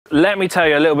let me tell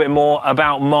you a little bit more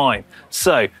about mine.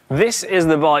 So this is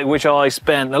the bike which I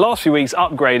spent the last few weeks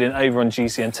upgrading over on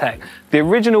GCN Tech. The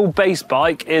original base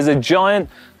bike is a giant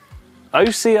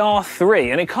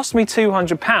OCR3 and it cost me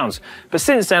 £200. But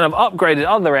since then I've upgraded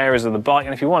other areas of the bike,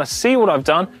 and if you want to see what I've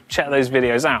done, check those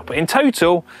videos out. But in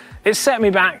total, it set me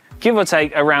back, give or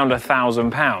take, around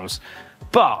 £1,000.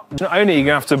 But not only are you going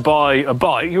to have to buy a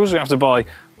bike, you also have to buy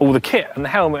all the kit and the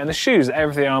helmet and the shoes,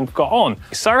 everything I've got on.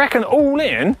 So I reckon all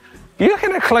in, you're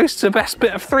looking at close to the best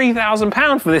bit of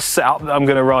 £3,000 for this setup that I'm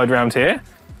going to ride around here,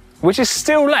 which is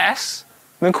still less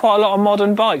than quite a lot of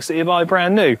modern bikes that you buy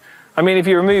brand new. I mean, if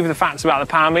you remove the facts about the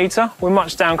power meter, we're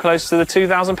much down close to the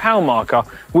 £2,000 marker,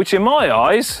 which in my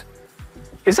eyes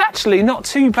is actually not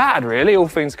too bad, really, all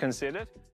things considered.